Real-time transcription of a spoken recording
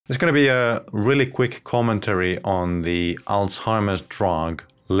There's going to be a really quick commentary on the Alzheimer's drug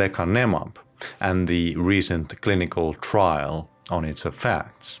Lecanemab and the recent clinical trial on its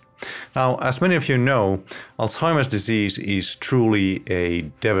effects. Now, as many of you know, Alzheimer's disease is truly a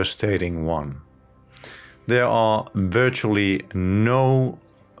devastating one. There are virtually no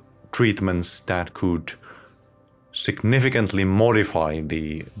treatments that could significantly modify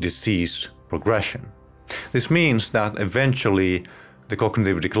the disease progression. This means that eventually the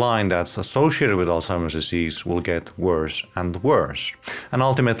cognitive decline that's associated with Alzheimer's disease will get worse and worse. And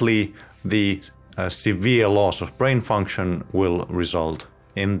ultimately, the severe loss of brain function will result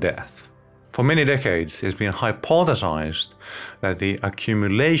in death. For many decades, it's been hypothesized that the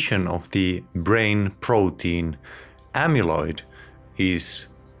accumulation of the brain protein amyloid is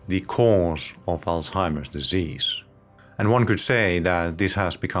the cause of Alzheimer's disease. And one could say that this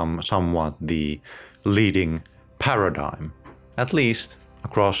has become somewhat the leading paradigm, at least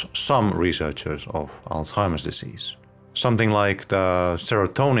across some researchers of Alzheimer's disease. Something like the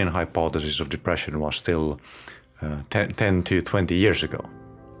serotonin hypothesis of depression was still 10 to 20 years ago.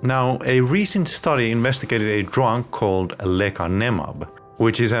 Now, a recent study investigated a drug called Lecanemab,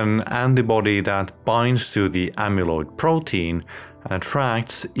 which is an antibody that binds to the amyloid protein and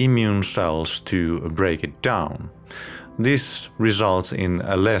attracts immune cells to break it down. This results in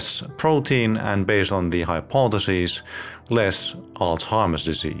less protein and, based on the hypothesis, less Alzheimer's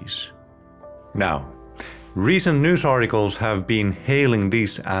disease. Now, recent news articles have been hailing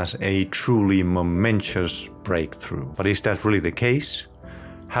this as a truly momentous breakthrough. But is that really the case?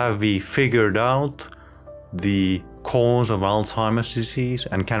 Have we figured out the cause of Alzheimer's disease,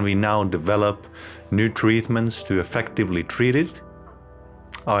 and can we now develop new treatments to effectively treat it?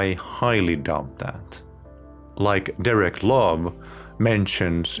 I highly doubt that. Like Derek Love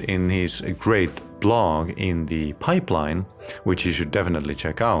mentions in his great blog in the pipeline, which you should definitely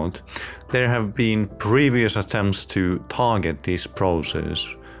check out, there have been previous attempts to target this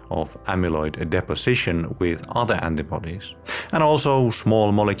process of amyloid deposition with other antibodies, and also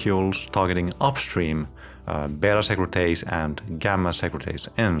small molecules targeting upstream beta secretase and gamma secretase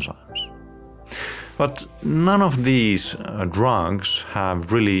enzymes. But none of these drugs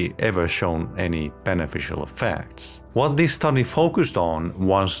have really ever shown any beneficial effects. What this study focused on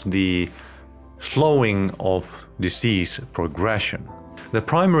was the slowing of disease progression. The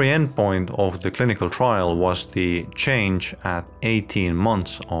primary endpoint of the clinical trial was the change at 18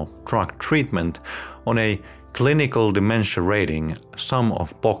 months of drug treatment on a clinical dementia rating sum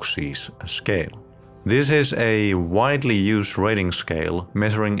of boxes scale. This is a widely used rating scale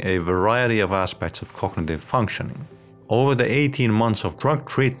measuring a variety of aspects of cognitive functioning. Over the 18 months of drug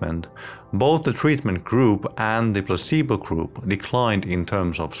treatment, both the treatment group and the placebo group declined in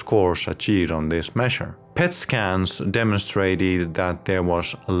terms of scores achieved on this measure. PET scans demonstrated that there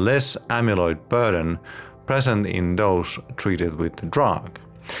was less amyloid burden present in those treated with the drug.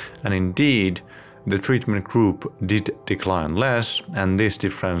 And indeed, the treatment group did decline less, and this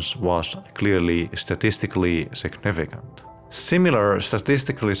difference was clearly statistically significant. Similar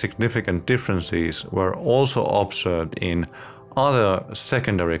statistically significant differences were also observed in other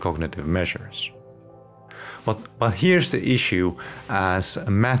secondary cognitive measures. But here's the issue, as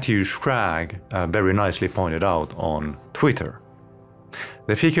Matthew Scragg very nicely pointed out on Twitter.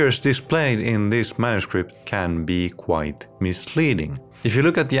 The figures displayed in this manuscript can be quite misleading. If you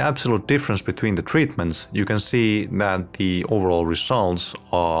look at the absolute difference between the treatments, you can see that the overall results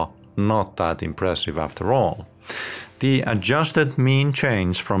are not that impressive after all. The adjusted mean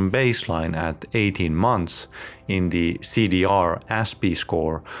change from baseline at 18 months in the CDR-SB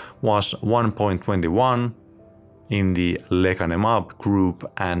score was 1.21 in the Lecanemab group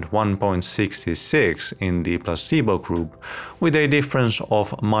and 1.66 in the placebo group, with a difference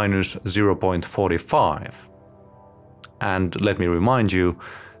of minus 0.45. And let me remind you,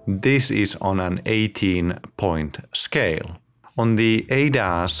 this is on an 18-point scale. On the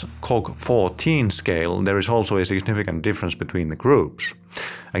ADAS-Cog14 scale, there is also a significant difference between the groups.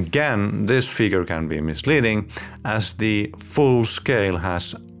 Again, this figure can be misleading, as the full scale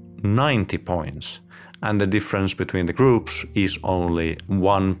has 90 points, and the difference between the groups is only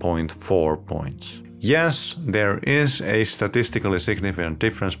 1.4 points. Yes, there is a statistically significant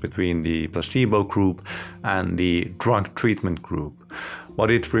difference between the placebo group and the drug treatment group, but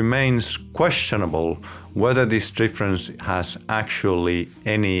it remains questionable whether this difference has actually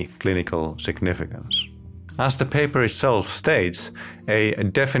any clinical significance. As the paper itself states, a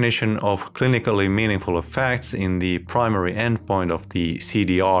definition of clinically meaningful effects in the primary endpoint of the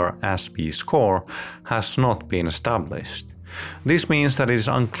CDR-SB score has not been established. This means that it is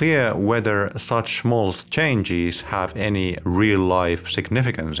unclear whether such small changes have any real-life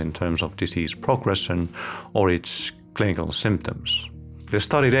significance in terms of disease progression or its clinical symptoms. The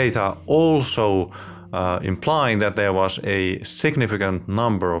study data also implying that there was a significant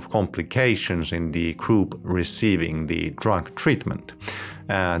number of complications in the group receiving the drug treatment.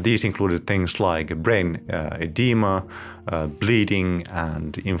 These included things like brain edema, bleeding,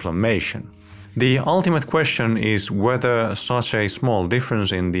 and inflammation. The ultimate question is whether such a small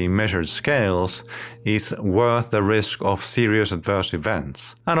difference in the measured scales is worth the risk of serious adverse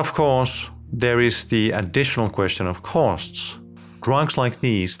events. And of course, there is the additional question of costs. Drugs like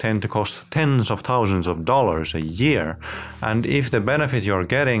these tend to cost tens of thousands of dollars a year, and if the benefit you're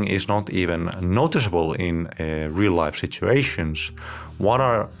getting is not even noticeable in real-life situations, what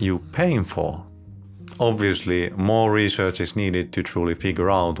are you paying for? Obviously, more research is needed to truly figure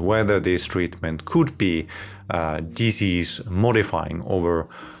out whether this treatment could be disease-modifying over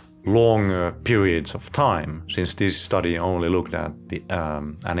longer periods of time, since this study only looked at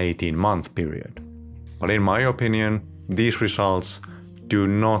an 18-month period. But in my opinion, these results do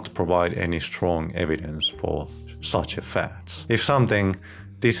not provide any strong evidence for such effects. If something,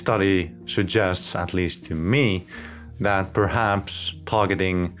 this study suggests, at least to me, that perhaps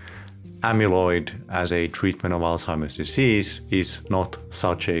targeting amyloid as a treatment of Alzheimer's disease is not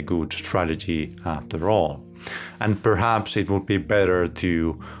such a good strategy after all. And perhaps it would be better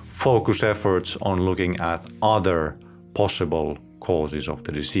to focus efforts on looking at other possible causes of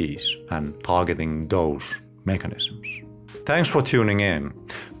the disease and targeting those mechanisms. Thanks for tuning in.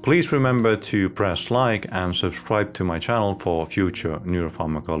 Please remember to press like and subscribe to my channel for future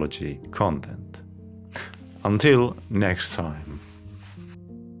neuropharmacology content. Until next time.